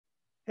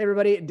Hey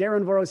everybody,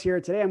 Darren Voros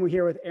here. Today I'm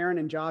here with Ehren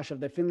and Josh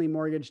of the Findlay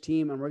Mortgage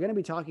team, and we're going to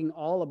be talking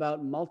all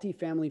about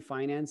multifamily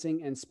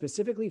financing and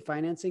specifically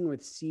financing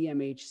with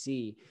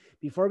CMHC.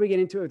 Before we get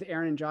into it with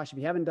Ehren and Josh, if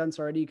you haven't done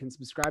so already, you can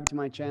subscribe to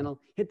my channel,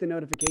 hit the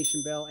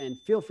notification bell, and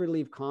feel free to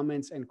leave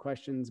comments and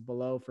questions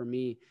below for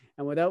me.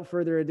 And without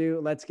further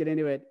ado, let's get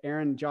into it.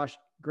 Ehren, Josh,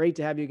 great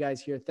to have you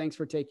guys here. Thanks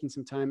for taking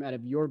some time out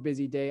of your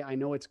busy day. I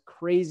know it's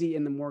crazy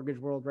in the mortgage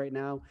world right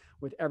now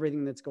with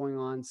everything that's going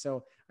on.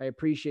 So I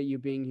appreciate you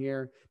being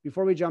here.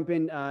 Before we jump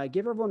in,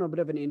 give everyone a bit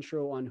of an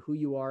intro on who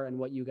you are and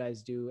what you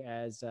guys do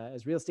as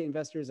real estate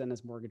investors and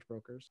as mortgage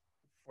brokers.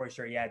 For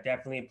sure. Yeah,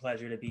 definitely a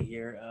pleasure to be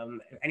here.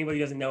 If anybody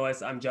doesn't know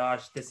us, I'm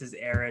Josh. This is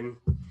Ehren.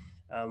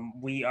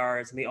 We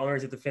are some of the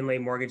owners of the Findlay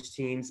Mortgage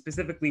team.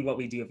 Specifically, what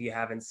we do, if you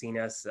haven't seen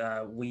us,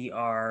 we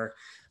are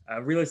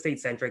a real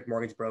estate-centric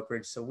mortgage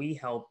brokerage. So we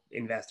help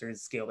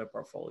investors scale their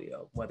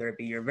portfolio, whether it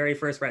be your very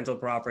first rental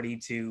property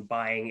to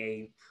buying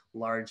a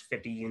large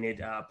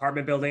 50-unit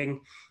apartment building.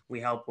 We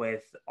help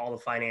with all the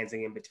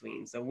financing in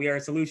between. So we are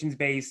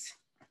solutions-based.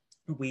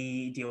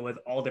 We deal with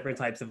all different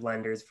types of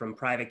lenders, from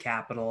private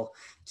capital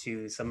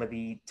to some of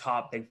the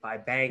top big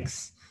five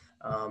banks.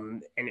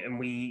 And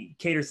we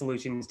cater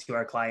solutions to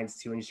our clients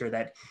to ensure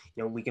that,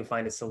 we can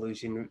find a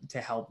solution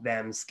to help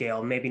them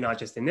scale, maybe not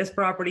just in this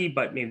property,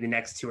 but maybe the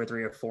next 2 or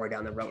 3 or 4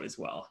 down the road as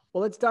well.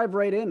 Well, let's dive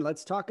right in.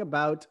 Let's talk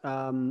about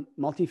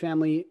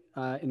multifamily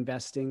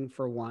investing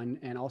for one,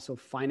 and also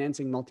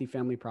financing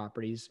multifamily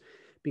properties,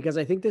 because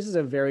I think this is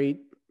a very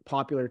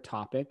popular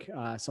topic,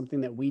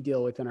 something that we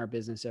deal with in our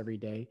business every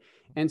day.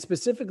 And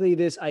specifically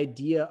this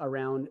idea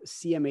around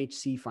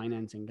CMHC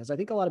financing, because I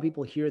think a lot of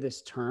people hear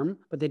this term,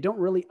 but they don't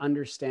really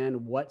understand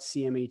what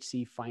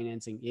CMHC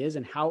financing is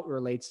and how it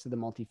relates to the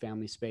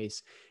multifamily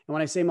space. And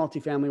when I say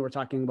multifamily, we're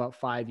talking about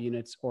 5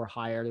 units or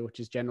higher, which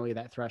is generally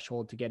that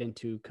threshold to get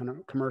into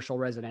commercial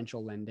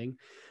residential lending.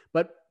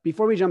 But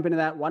before we jump into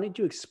that, why don't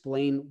you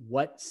explain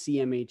what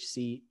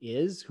CMHC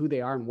is, who they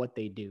are, and what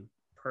they do?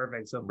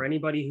 Perfect. So for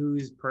anybody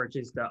who's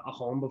purchased a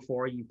home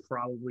before, you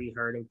probably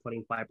heard of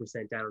putting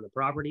 5% down on the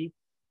property.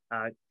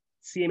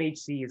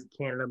 CMHC is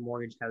Canada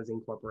Mortgage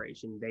Housing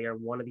Corporation. They are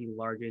one of the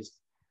largest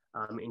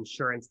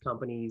insurance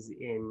companies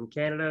in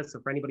Canada. So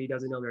for anybody who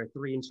doesn't know, there are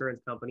 3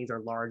 insurance companies,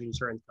 or large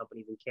insurance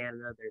companies in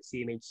Canada. There's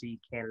CMHC,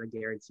 Canada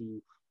Guarantee,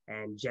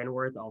 and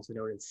Genworth, also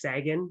known as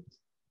Sagan.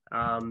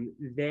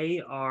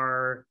 They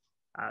are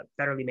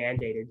federally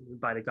mandated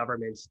by the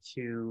government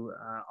to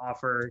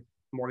offer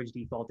mortgage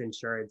default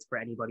insurance for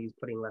anybody who's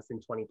putting less than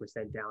 20%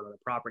 down on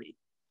a property.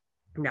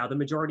 Now, the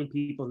majority of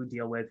people who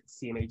deal with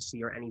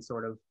CMHC or any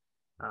sort of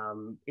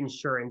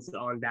insurance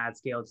on that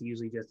scale, it's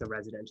usually just a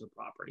residential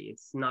property.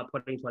 It's not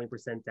putting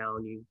 20%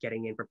 down, you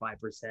getting in for 5%,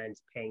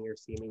 paying your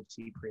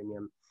CMHC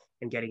premium,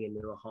 and getting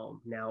into a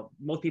home. Now,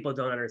 most people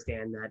don't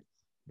understand that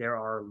there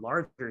are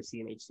larger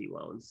CMHC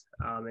loans,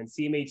 and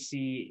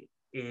CMHC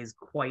is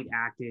quite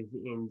active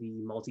in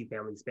the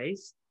multifamily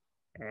space.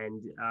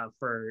 And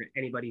for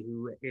anybody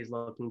who is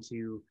looking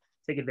to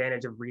take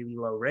advantage of really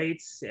low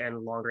rates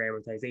and longer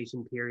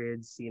amortization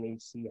periods,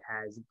 CMHC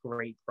has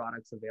great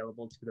products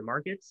available to the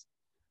markets.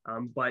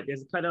 But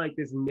there's kind of like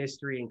this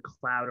mystery and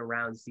cloud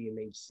around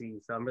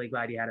CMHC. So I'm really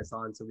glad you had us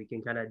on so we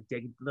can kind of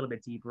dig a little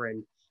bit deeper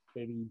and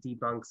maybe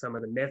debunk some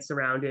of the myths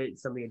around it,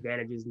 some of the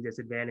advantages and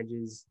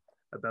disadvantages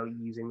about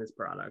using this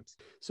product.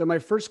 So my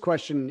first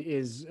question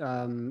is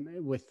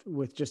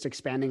with just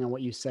expanding on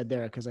what you said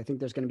there, because I think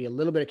there's going to be a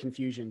little bit of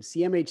confusion.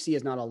 CMHC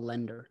is not a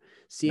lender.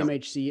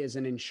 CMHC is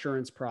an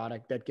insurance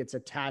product that gets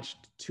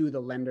attached to the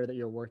lender that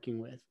you're working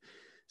with.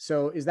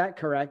 So is that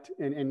correct?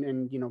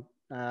 And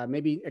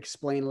maybe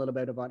explain a little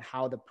bit about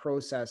how the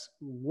process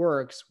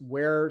works,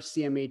 where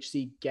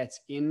CMHC gets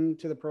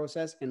into the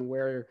process, and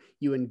where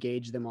you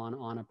engage them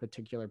on a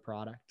particular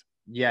product.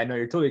 Yeah, no,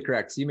 you're totally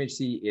correct.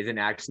 CMHC isn't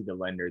actually the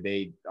lender.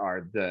 They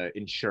are the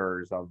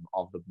insurers of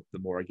the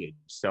mortgage.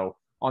 So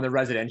on the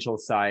residential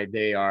side,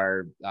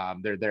 they're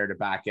there to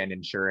back end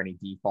insure any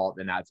default,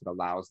 and that's what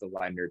allows the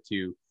lender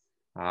to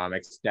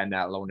extend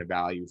that loan to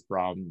value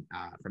from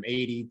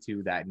 80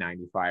 to that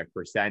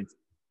 95%.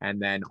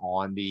 And then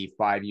on the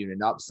 5 unit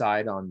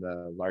upside, on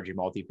the larger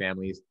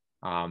multifamilies,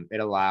 it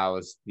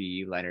allows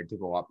the lender to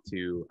go up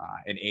to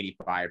an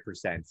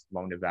 85%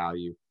 loan to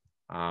value.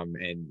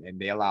 And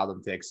they allow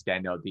them to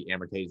extend out the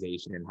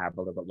amortization and have a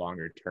little bit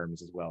longer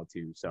terms as well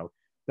too. So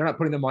they're not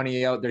putting the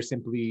money out; they're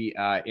simply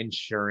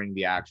insuring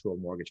the actual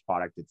mortgage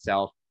product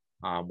itself,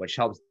 which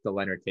helps the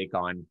lender take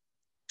on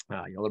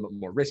a little bit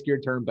more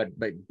riskier term, but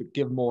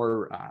give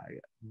more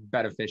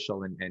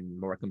beneficial and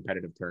more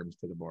competitive terms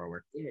to the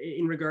borrower.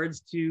 In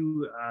regards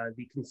to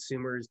the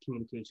consumer's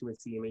communication with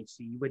CMHC,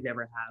 you would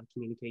never have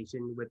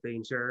communication with the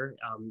insurer.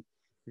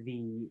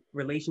 The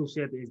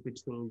relationship is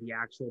between the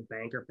actual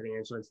bank or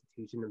financial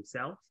institution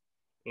themselves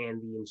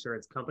and the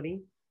insurance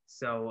company.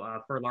 So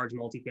for large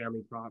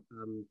multifamily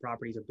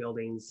properties or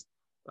buildings,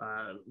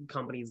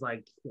 companies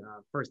like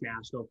First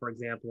National, for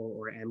example,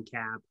 or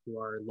MCAP, who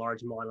are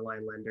large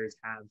monoline lenders,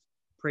 have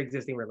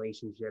pre-existing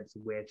relationships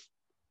with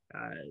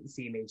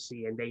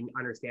CMHC, and they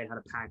understand how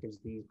to package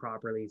these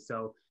properly.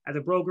 So as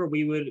a broker,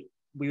 we would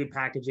we would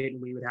package it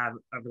and we would have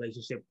a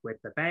relationship with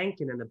the bank,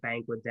 and then the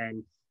bank would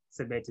then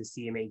submit to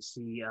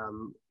CMHC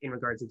in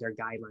regards to their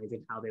guidelines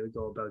and how they would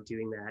go about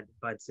doing that.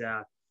 But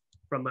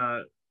from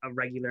a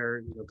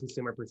regular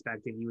consumer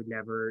perspective, you would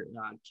never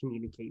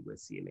communicate with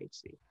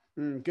CMHC.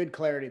 Good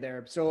clarity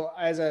there. So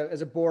as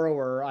a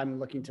borrower, I'm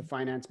looking to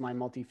finance my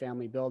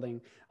multifamily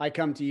building. I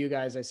come to you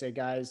guys. I say,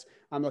 guys,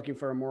 I'm looking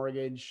for a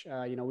mortgage.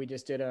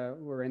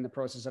 We're in the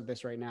process of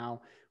this right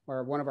now,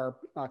 where one of our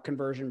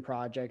conversion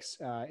projects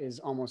is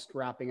almost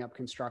wrapping up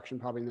construction,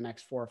 probably in the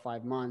next 4 or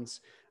 5 months.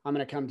 I'm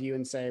going to come to you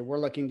and say, we're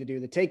looking to do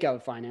the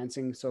takeout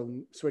financing.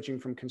 So switching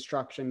from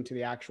construction to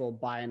the actual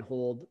buy and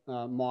hold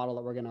model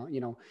that we're going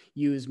to,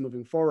 use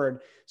moving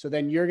forward. So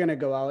then you're going to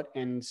go out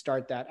and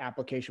start that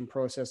application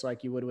process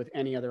like you would with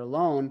any other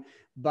loan.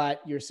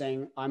 But you're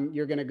saying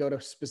you're going to go to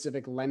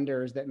specific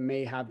lenders that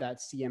may have that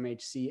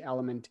CMHC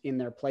element in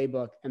their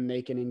playbook, and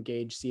they can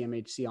engage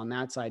CMHC on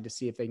that side to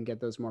see if they can get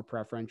those more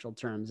preferential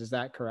terms. Is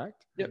that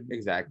correct? Yep,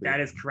 exactly.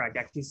 That is correct.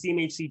 Actually,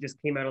 CMHC just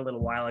came out a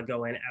little while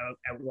ago and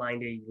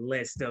outlined a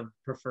list of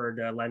preferred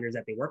lenders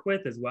that they work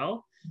with as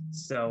well.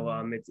 So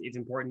it's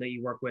important that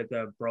you work with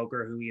a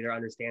broker who either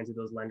understands who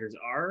those lenders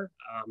are,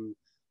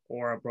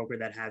 or a broker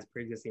that has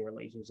pre-existing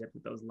relationships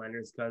with those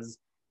lenders, because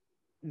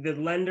the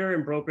lender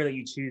and broker that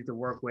you choose to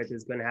work with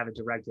is going to have a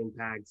direct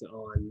impact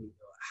on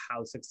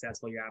how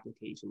successful your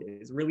application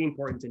is. It's really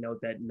important to note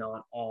that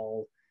not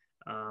all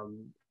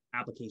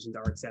applications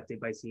are accepted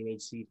by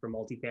CMHC for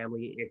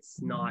multifamily.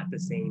 It's not the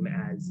same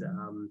as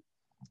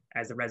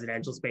the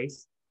residential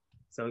space.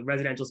 So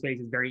residential space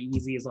is very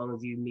easy as long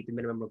as you meet the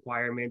minimum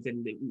requirements,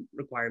 and the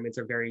requirements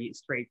are very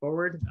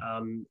straightforward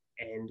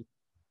and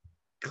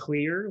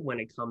clear when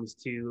it comes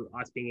to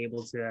us being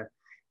able to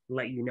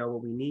let you know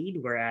what we need,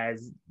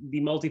 whereas the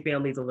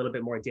multifamily is a little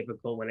bit more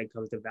difficult when it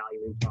comes to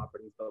valuing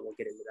properties, but we'll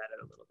get into that at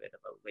a little bit of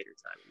a later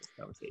time in this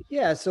conversation.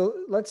 Yeah, so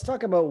let's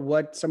talk about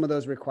what some of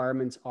those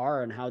requirements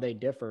are and how they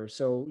differ.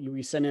 So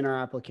we send in our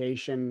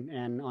application,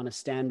 and on a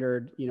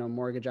standard,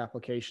 mortgage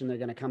application, they're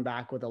going to come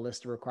back with a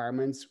list of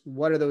requirements.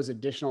 What are those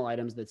additional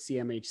items that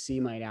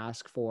CMHC might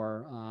ask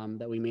for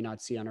that we may not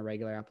see on a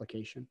regular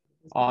application?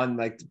 On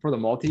for the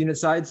multi-unit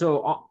side,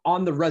 so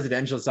on the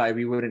residential side,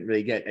 we wouldn't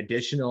really get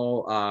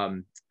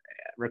additional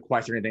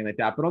requests or anything like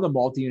that. But on the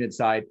multi-unit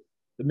side,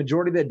 the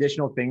majority of the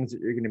additional things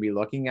that you're going to be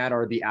looking at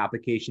are the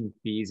application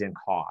fees and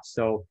costs.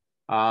 So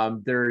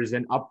there's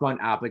an upfront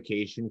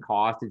application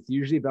cost. It's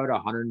usually about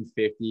 $150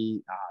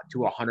 to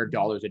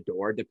 $100 a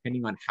door,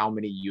 depending on how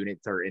many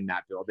units are in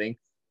that building.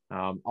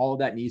 All of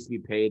that needs to be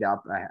paid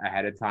up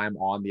ahead of time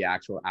on the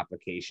actual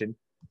application.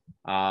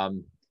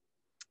 Other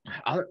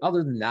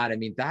than that, I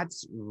mean,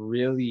 that's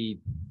really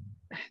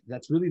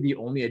the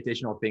only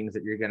additional things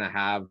that you're going to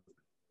have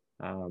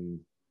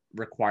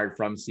required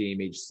from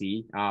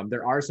CMHC.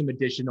 There are some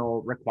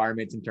additional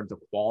requirements in terms of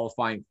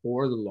qualifying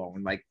for the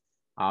loan, like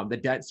the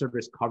debt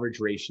service coverage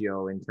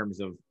ratio in terms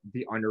of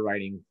the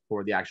underwriting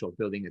for the actual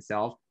building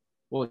itself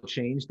will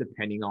change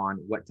depending on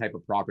what type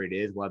of property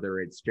it is, whether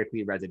it's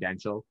strictly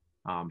residential,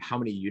 how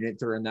many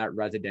units are in that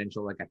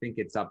residential. Like I think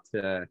it's up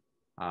to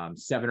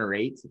 7 or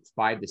 8, it's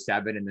 5 to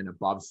 7, and then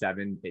above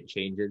 7, it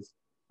changes.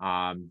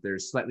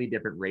 There's slightly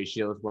different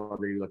ratios,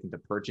 whether you're looking to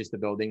purchase the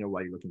building or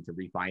whether you're looking to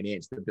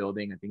refinance the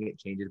building. I think it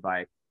changes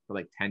by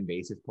like 10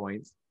 basis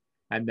points.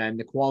 And then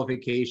the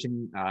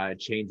qualification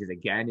changes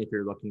again if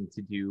you're looking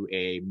to do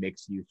a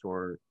mixed use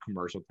or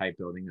commercial type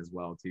building as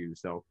well too.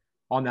 So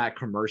on that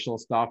commercial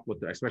stuff,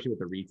 especially with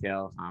the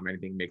retail,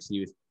 anything mixed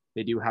use,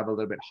 they do have a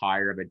little bit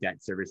higher of a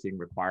debt servicing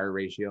require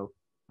ratio.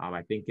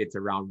 I think it's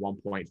around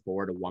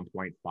 1.4 to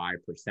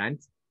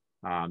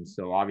 1.5%.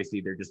 So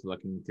obviously they're just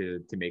looking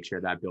to make sure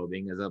that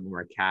building is a little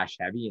more cash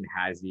heavy and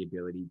has the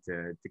ability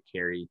to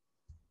carry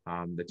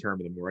the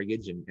term of the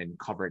mortgage and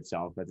cover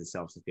itself as a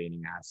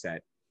self-sustaining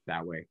asset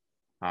that way.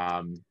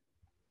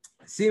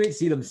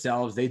 CMHC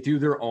themselves, they do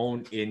their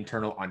own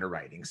internal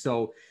underwriting.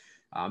 So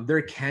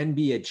there can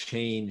be a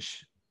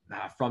change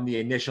from the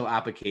initial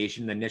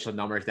application, the initial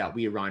numbers that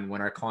we run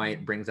when our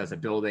client brings us a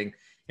building.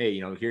 Hey,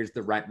 here's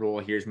the rent roll,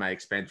 here's my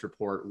expense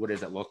report. What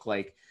does it look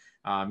like?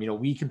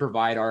 We can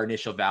provide our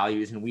initial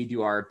values and we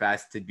do our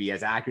best to be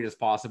as accurate as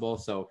possible.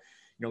 So,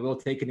 we'll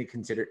take into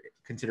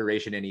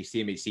consideration any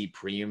CMHC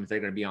premiums that are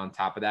going to be on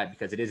top of that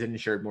because it is an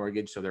insured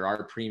mortgage. So there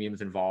are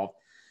premiums involved.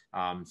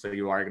 So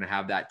you are going to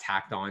have that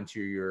tacked on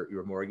to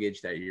your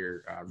mortgage that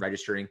you're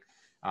registering.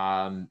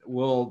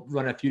 We'll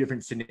run a few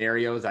different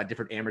scenarios at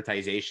different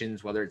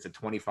amortizations, whether it's a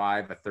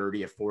 25, a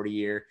 30, a 40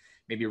 year,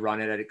 maybe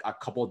run it at a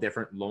couple of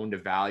different loan to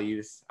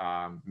values,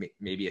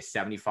 maybe a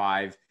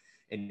 75,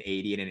 an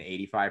 80 and an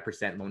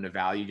 85% loan to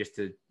value, just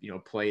to,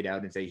 play it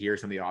out and say, here's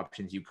some of the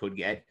options you could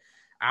get.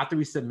 After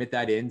we submit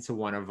that into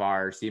one of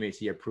our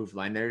CMHC approved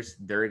lenders,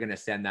 they're going to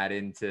send that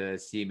into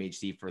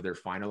CMHC for their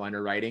final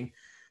underwriting.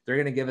 They're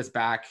going to give us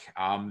back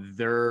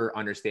their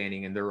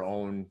understanding and their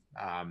own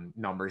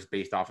numbers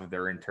based off of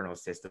their internal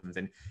systems.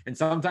 And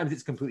sometimes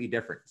it's completely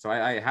different. So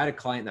I had a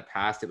client in the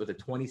past, it was a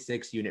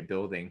 26 unit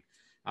building.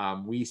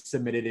 We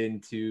submitted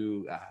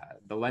into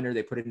the lender,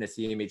 they put it into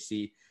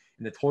CMHC,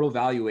 And the total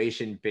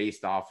valuation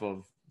based off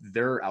of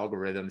their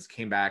algorithms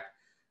came back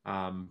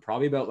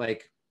probably about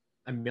like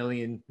 $1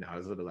 million. No, it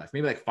was a little bit less,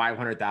 maybe like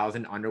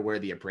 500,000 under where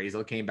the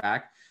appraisal came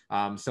back.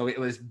 So it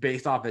was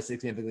based off a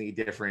significantly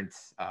different,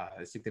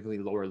 significantly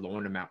lower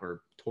loan amount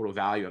or total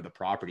value of the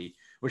property,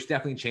 which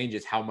definitely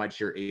changes how much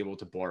you're able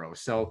to borrow.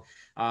 So,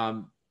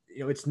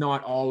 it's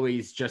not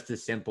always just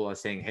as simple as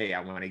saying, hey, I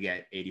want to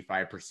get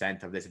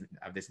 85% of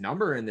this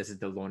number, and this is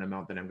the loan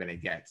amount that I'm going to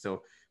get.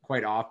 So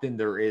quite often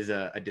there is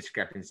a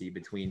discrepancy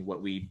between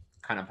what we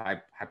kind of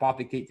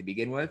hypothecate to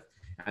begin with,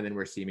 and then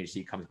where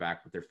CMHC comes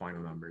back with their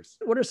final numbers.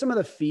 What are some of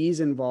the fees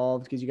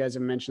involved? Because you guys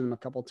have mentioned them a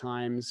couple of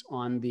times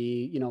on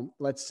the,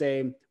 let's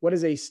say, what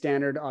is a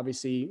standard,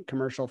 obviously,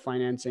 commercial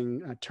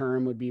financing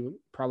term would be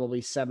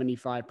probably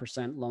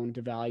 75% loan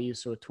to value,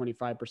 so a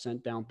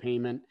 25% down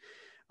payment,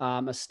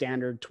 a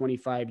standard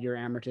 25-year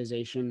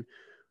amortization.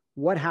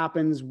 What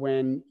happens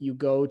when you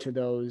go to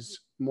those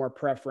more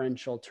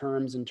preferential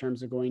terms in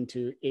terms of going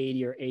to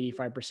 80 or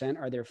 85%?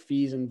 Are there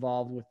fees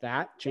involved with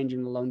that,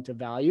 changing the loan to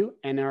value?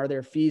 And are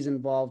there fees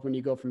involved when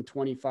you go from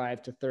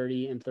 25 to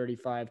 30 and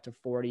 35 to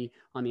 40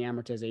 on the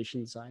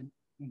amortization side?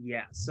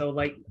 Yeah. So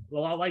like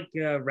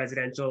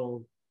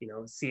residential,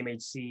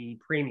 CMHC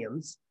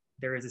premiums,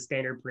 there is a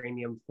standard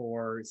premium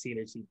for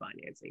CMHC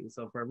financing.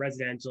 So for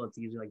residential, it's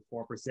usually like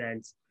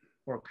 4%.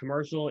 For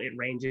commercial, it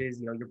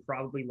ranges, you're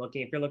probably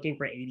looking, if you're looking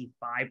for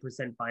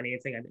 85%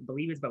 financing, I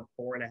believe it's about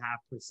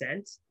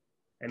 4.5%.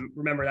 And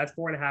remember, that's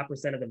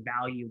 4.5% of the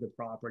value of the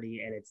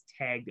property, and it's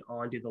tagged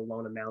onto the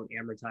loan amount,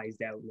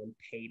 amortized out, and then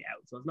paid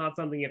out. So it's not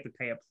something you have to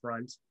pay up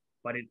front,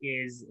 but it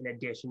is in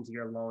addition to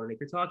your loan. And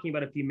if you're talking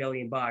about a few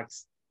million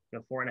bucks,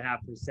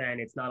 4.5%,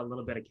 it's not a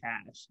little bit of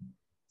cash.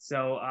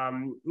 So,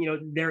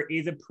 there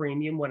is a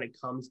premium when it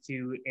comes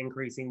to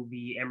increasing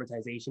the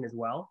amortization as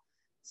well.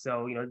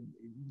 So,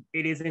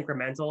 it is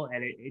incremental,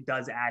 and it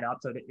does add up.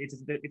 So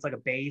it's like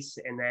a base,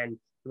 and then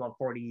you want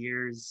 40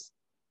 years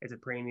as a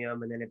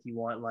premium. And then if you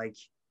want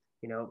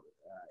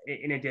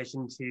in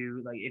addition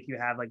to if you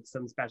have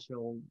some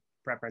special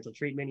preferential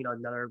treatment,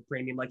 another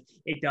premium,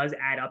 it does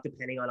add up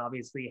depending on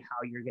obviously how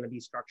you're going to be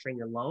structuring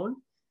your loan.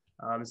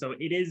 So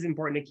it is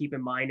important to keep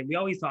in mind. And we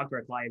always talk to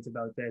our clients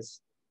about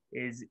this,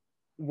 is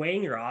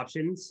weighing your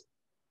options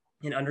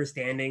and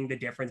understanding the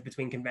difference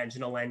between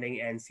conventional lending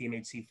and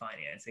CMHC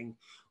financing.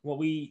 What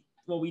we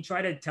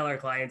try to tell our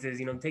clients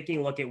is, taking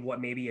a look at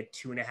what maybe a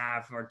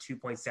 2.5 or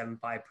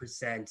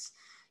 2.75%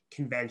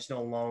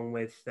 conventional loan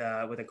with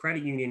a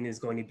credit union is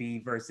going to be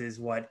versus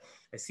what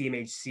a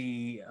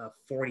CMHC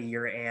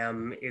 40-year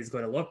AM is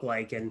going to look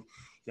like. And,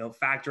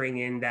 factoring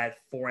in that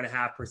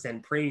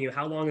 4.5% premium,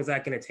 how long is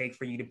that going to take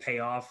for you to pay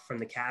off from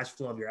the cash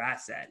flow of your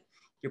asset?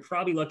 You're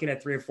probably looking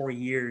at 3 or 4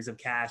 years of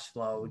cash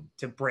flow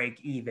to break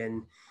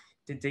even,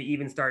 to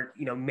even start,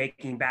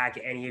 making back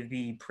any of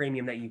the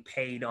premium that you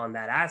paid on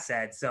that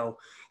asset. So,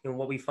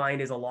 what we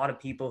find is a lot of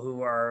people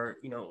who are,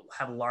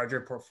 have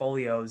larger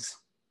portfolios,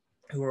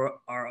 who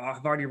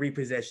have already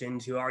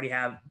repositioned, who already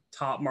have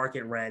top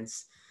market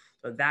rents.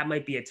 So that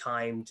might be a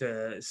time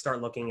to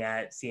start looking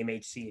at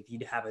CMHC if you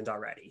haven't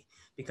already.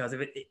 Because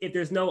if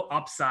there's no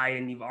upside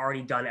and you've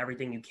already done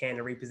everything you can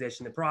to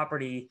reposition the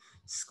property,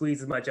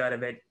 squeeze as much out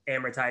of it,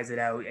 amortize it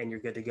out, and you're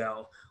good to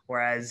go.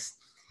 Whereas,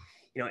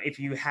 if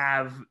you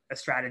have a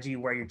strategy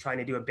where you're trying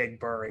to do a big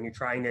burr and you're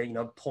trying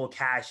to, pull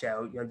cash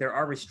out, there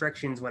are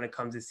restrictions when it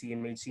comes to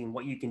CMHC and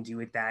what you can do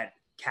with that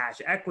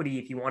cash equity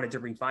if you wanted to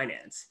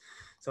refinance.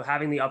 So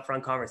having the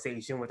upfront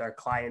conversation with our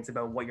clients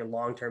about what your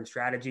long-term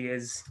strategy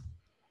is,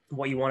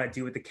 what you want to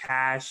do with the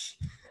cash,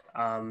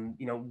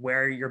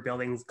 where your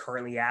building's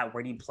currently at,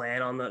 where do you plan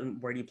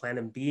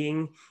them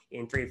being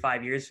in 3 to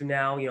 5 years from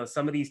now?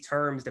 Some of these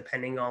terms,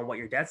 depending on what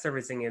your debt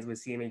servicing is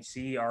with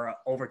CMHC, are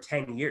over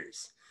 10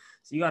 years.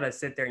 So you got to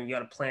sit there and you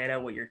got to plan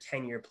out what your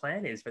 10-year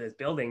plan is for this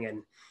building.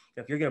 And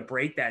if you're going to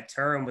break that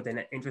term with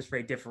an interest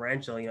rate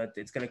differential,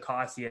 it's going to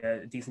cost you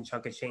a decent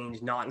chunk of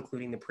change, not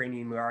including the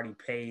premium we already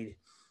paid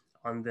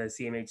on the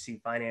CMHC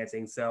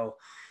financing. So,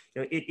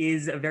 it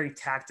is a very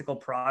tactical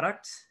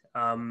product.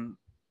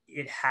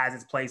 It has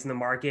its place in the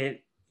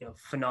market,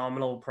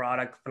 phenomenal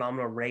product,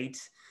 phenomenal rate,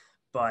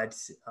 but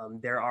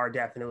there are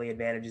definitely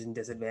advantages and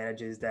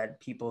disadvantages that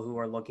people who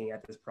are looking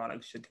at this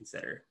product should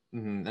consider.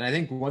 Mm-hmm. And I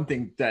think one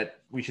thing that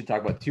we should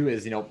talk about too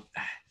is,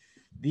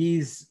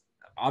 these,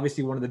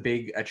 obviously one of the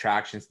big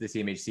attractions to the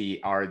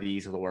CMHC are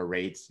these lower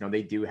rates.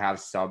 They do have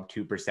sub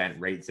 2%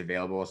 rates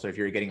available. So if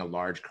you're getting a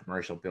large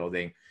commercial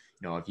building,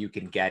 if you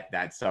can get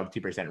that sub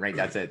 2% rate,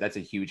 that's a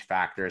huge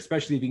factor,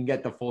 especially if you can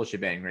get the full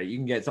shebang, right? You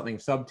can get something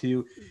sub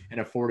 2 and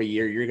a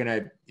 40-year, you're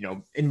going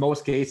to, in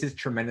most cases,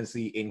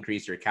 tremendously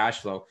increase your cash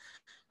flow.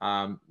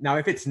 Now,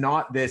 if it's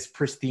not this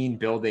pristine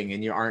building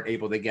and you aren't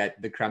able to get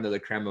the creme de la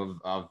creme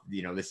of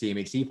the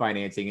CMHC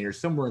financing, and you're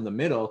somewhere in the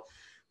middle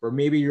where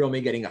maybe you're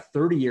only getting a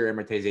 30-year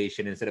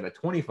amortization instead of a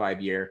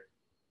 25-year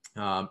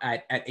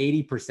at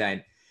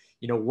 80%,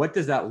 what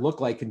does that look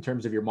like in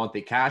terms of your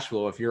monthly cash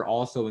flow if you're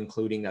also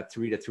including a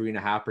 3 to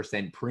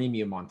 3.5%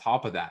 premium on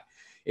top of that?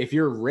 If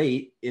your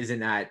rate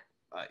isn't at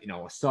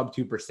a sub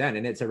 2%,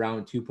 and it's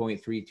around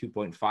 2.3,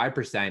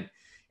 2.5%,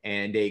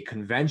 and a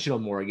conventional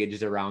mortgage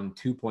is around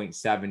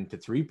 2.7 to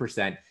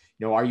 3%,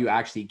 are you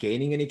actually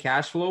gaining any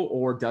cash flow,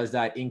 or does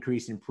that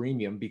increase in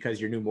premium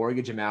because your new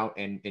mortgage amount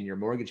and your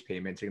mortgage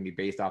payments are going to be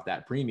based off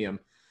that premium?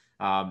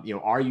 Are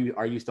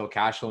you still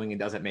cash flowing, and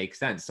does it make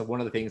sense? So one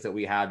of the things that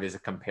we have is a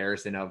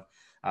comparison of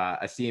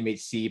a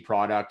CMHC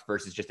product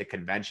versus just a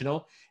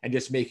conventional, and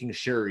just making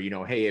sure,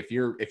 hey, if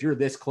you're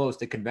this close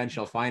to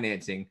conventional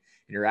financing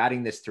and you're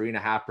adding this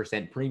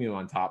 3.5% premium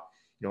on top,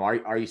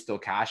 are you still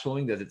cash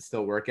flowing? Does it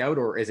still work out?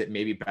 Or is it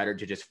maybe better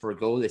to just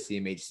forgo the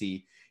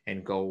CMHC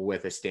and go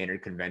with a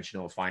standard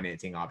conventional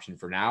financing option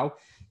for now?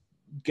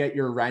 Get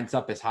your rents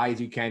up as high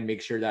as you can,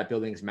 make sure that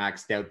building's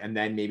maxed out, and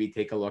then maybe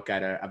take a look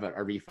at a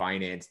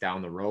refinance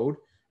down the road.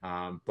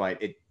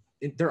 But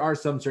there are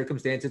some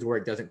circumstances where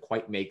it doesn't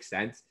quite make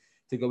sense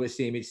to go with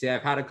CMHC.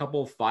 I've had a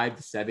couple 5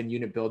 to 7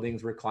 unit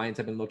buildings where clients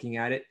have been looking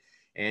at it,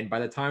 and by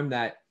the time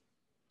that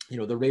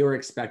they were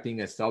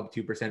expecting a sub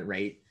 2%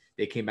 rate,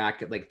 they came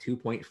back at like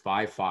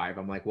 2.55.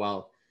 I'm like,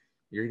 well,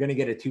 you're going to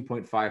get a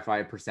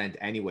 2.55%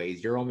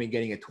 anyways. You're only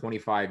getting a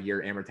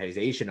 25-year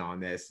amortization on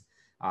this.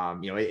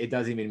 It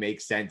doesn't even make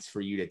sense for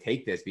you to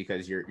take this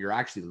because you're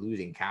actually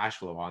losing cash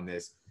flow on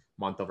this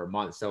month over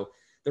month. So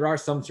there are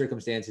some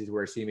circumstances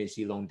where a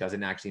CMHC loan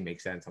doesn't actually make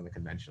sense on the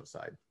conventional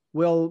side.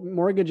 Will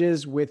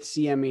mortgages with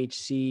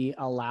CMHC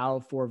allow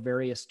for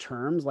various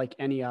terms like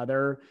any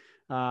other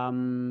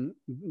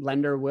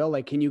lender will?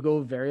 Like, can you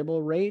go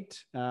variable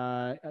rate?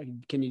 Can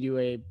you do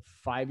a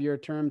 5-year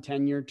term,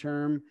 10-year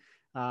term?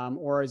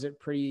 Or is it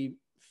pretty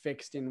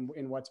fixed in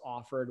what's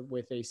offered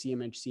with a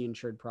CMHC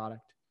insured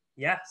product?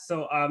 Yeah.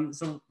 So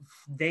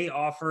they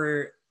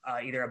offer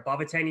either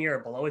above a 10-year or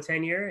below a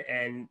 10-year.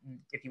 And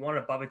if you want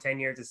above a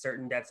 10-year, it's a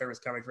certain debt service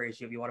coverage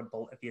ratio.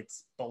 If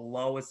it's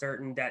below a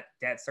certain debt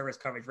service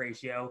coverage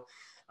ratio,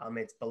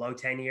 it's below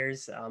 10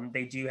 years.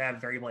 They do have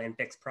variable and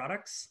fixed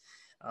products.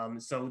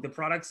 So the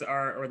products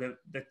or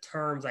the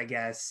terms, I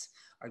guess,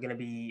 are going to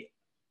be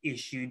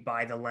issued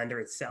by the lender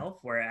itself,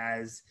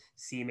 whereas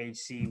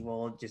CMHC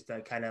will just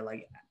kind of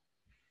like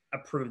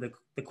approve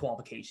the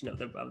qualification of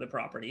the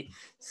property.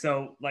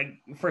 So like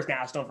First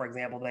National, for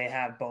example, they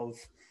have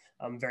both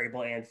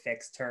variable and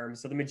fixed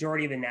terms. So the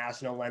majority of the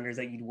national lenders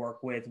that you'd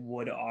work with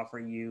would offer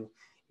you,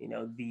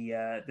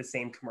 the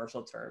same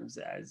commercial terms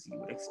as you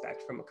would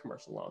expect from a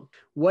commercial loan.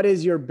 What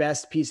is your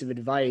best piece of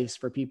advice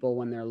for people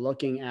when they're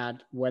looking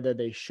at whether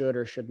they should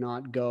or should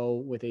not go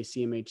with a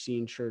CMHC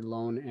insured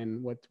loan?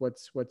 And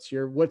what's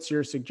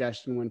your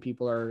suggestion when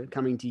people are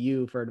coming to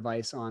you for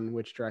advice on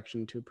which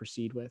direction to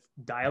proceed with?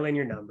 Dial in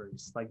your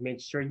numbers. Like,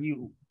 make sure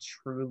you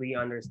truly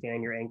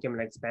understand your income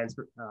and expense,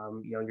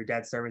 your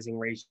debt servicing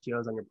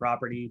ratios on your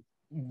property,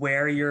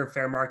 where your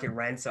fair market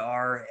rents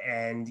are,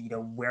 and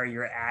where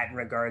you're at in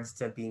regards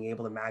to being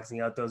able to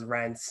maxing out those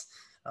rents,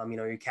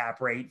 your cap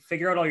rate.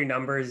 Figure out all your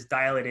numbers,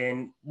 dial it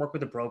in, work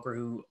with a broker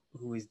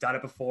who has done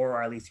it before,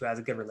 or at least who has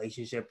a good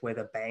relationship with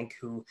a bank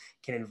who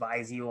can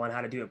advise you on how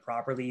to do it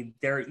properly.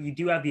 You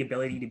do have the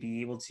ability to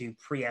be able to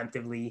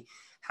preemptively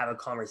have a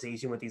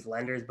conversation with these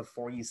lenders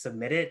before you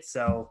submit it.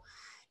 So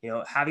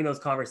having those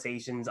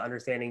conversations,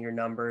 understanding your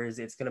numbers,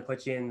 it's going to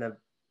put you in the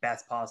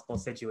best possible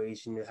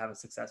situation to have a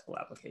successful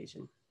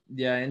application.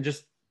 Yeah. And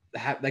just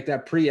have like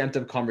that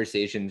preemptive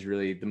conversation is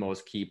really the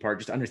most key part,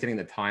 just understanding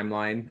the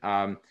timeline.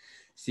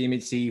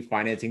 CMHC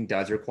financing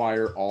does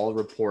require all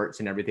reports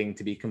and everything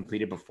to be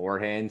completed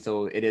beforehand.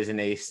 So it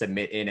isn't a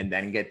submit in and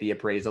then get the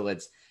appraisal.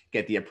 It's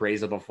get the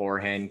appraisal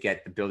beforehand,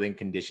 get the building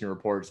condition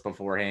reports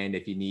beforehand.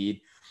 If you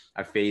need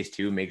a phase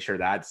 2, make sure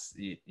that's,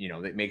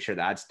 make sure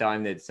that's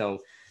done. So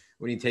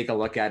when you take a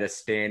look at a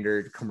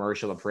standard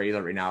commercial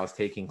appraisal right now, it's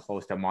taking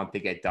close to a month to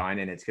get done,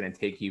 and it's going to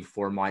take you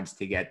 4 months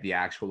to get the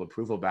actual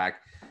approval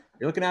back.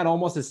 You're looking at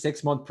almost a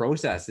 6-month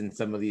process in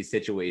some of these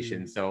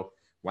situations. So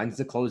when's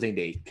the closing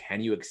date? Can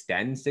you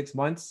extend 6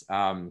 months?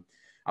 A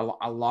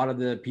lot of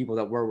the people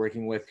that we're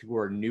working with who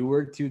are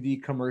newer to the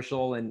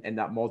commercial and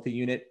that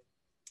multi-unit,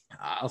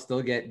 I'll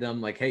still get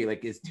them like, hey,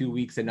 like, is 2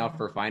 weeks enough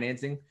for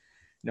financing?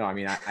 No, I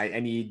mean,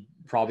 I need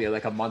probably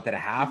like a month and a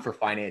half for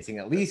financing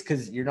at least,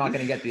 because you're not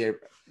going to get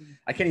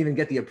I can't even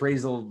get the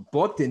appraisal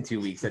booked in 2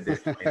 weeks at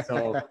this point.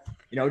 So,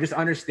 just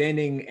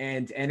understanding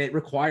and it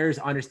requires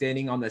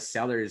understanding on the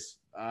sellers,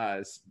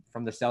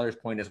 from the seller's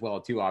point as well,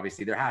 too.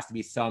 Obviously, there has to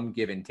be some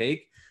give and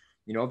take.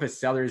 If a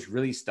seller is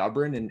really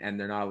stubborn and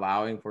they're not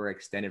allowing for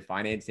extended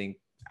financing,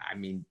 I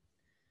mean,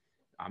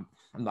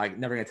 I'm like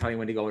never going to tell you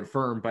when to go in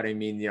firm, but I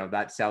mean,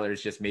 that seller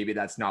is just, maybe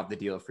that's not the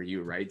deal for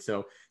you. Right.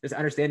 So just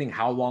understanding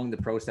how long the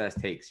process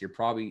takes. You're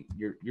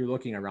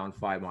looking around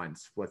 5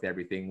 months with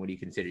everything when you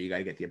consider you got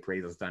to get the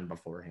appraisals done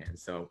beforehand.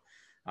 So,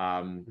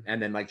 and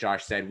then like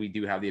Josh said, we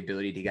do have the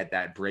ability to get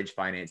that bridge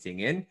financing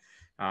in.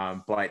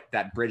 But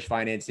that bridge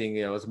financing,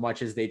 as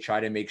much as they try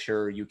to make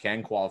sure you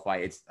can qualify,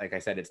 it's like I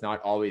said, it's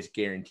not always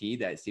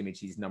guaranteed that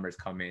CMHC's numbers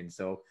come in.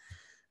 So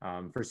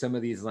for some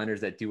of these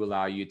lenders that do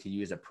allow you to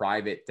use a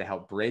private to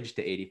help bridge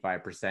to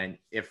 85%,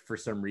 if for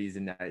some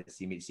reason that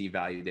CMHC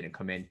value didn't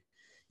come in,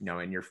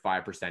 and you're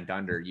 5%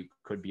 under, you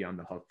could be on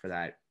the hook for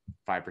that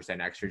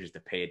 5% extra just to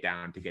pay it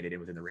down to get it in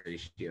within the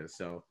ratio.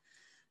 So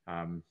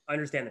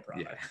understand the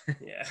product.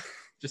 Yeah.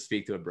 Just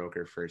speak to a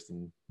broker first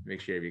and make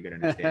sure you have a good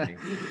understanding.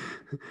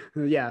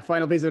 Yeah.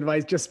 Final piece of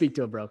advice, just speak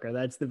to a broker.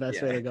 That's the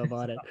best way to go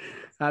about it.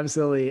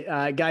 Absolutely.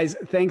 Guys,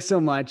 thanks so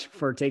much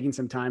for taking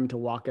some time to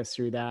walk us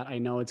through that. I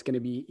know it's going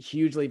to be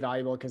hugely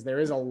valuable because there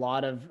is a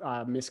lot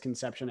of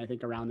misconception, I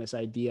think, around this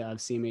idea of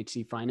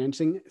CMHC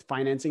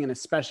financing, and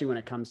especially when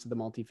it comes to the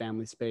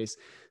multifamily space.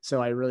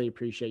 So I really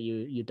appreciate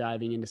you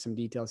diving into some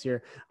details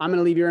here. I'm going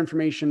to leave your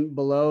information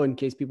below in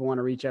case people want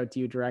to reach out to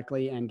you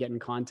directly and get in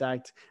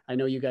contact. I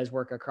know you guys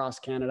work across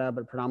Canada,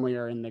 but predominantly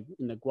are in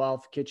the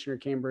Guelph, Kitchener,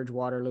 Cambridge,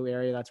 Waterloo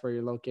area. That's where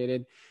you're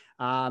located.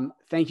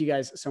 Thank you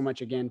guys so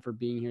much again for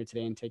being here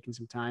today and taking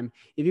some time.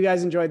 If you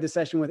guys enjoyed this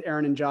session with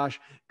Ehren and Josh,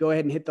 go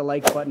ahead and hit the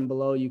like button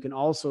below. You can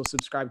also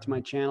subscribe to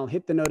my channel,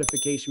 hit the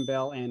notification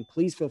bell, and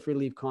please feel free to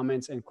leave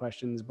comments and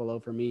questions below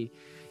for me.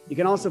 You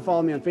can also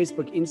follow me on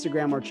Facebook,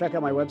 Instagram, or check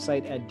out my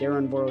website at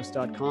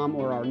darrenvoros.com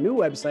or our new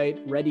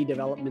website,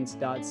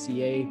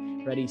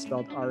 readydevelopments.ca, ready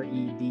spelled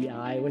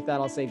R-E-D-I. With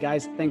that, I'll say,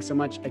 guys, thanks so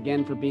much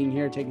again for being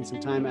here, taking some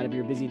time out of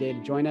your busy day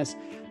to join us.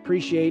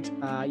 Appreciate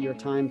your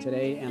time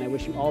today, and I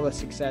wish you all the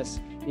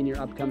success in your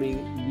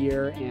upcoming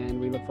year,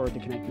 and we look forward to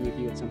connecting with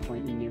you at some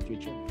point in the near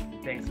future.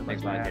 Thanks so much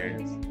for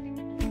having us.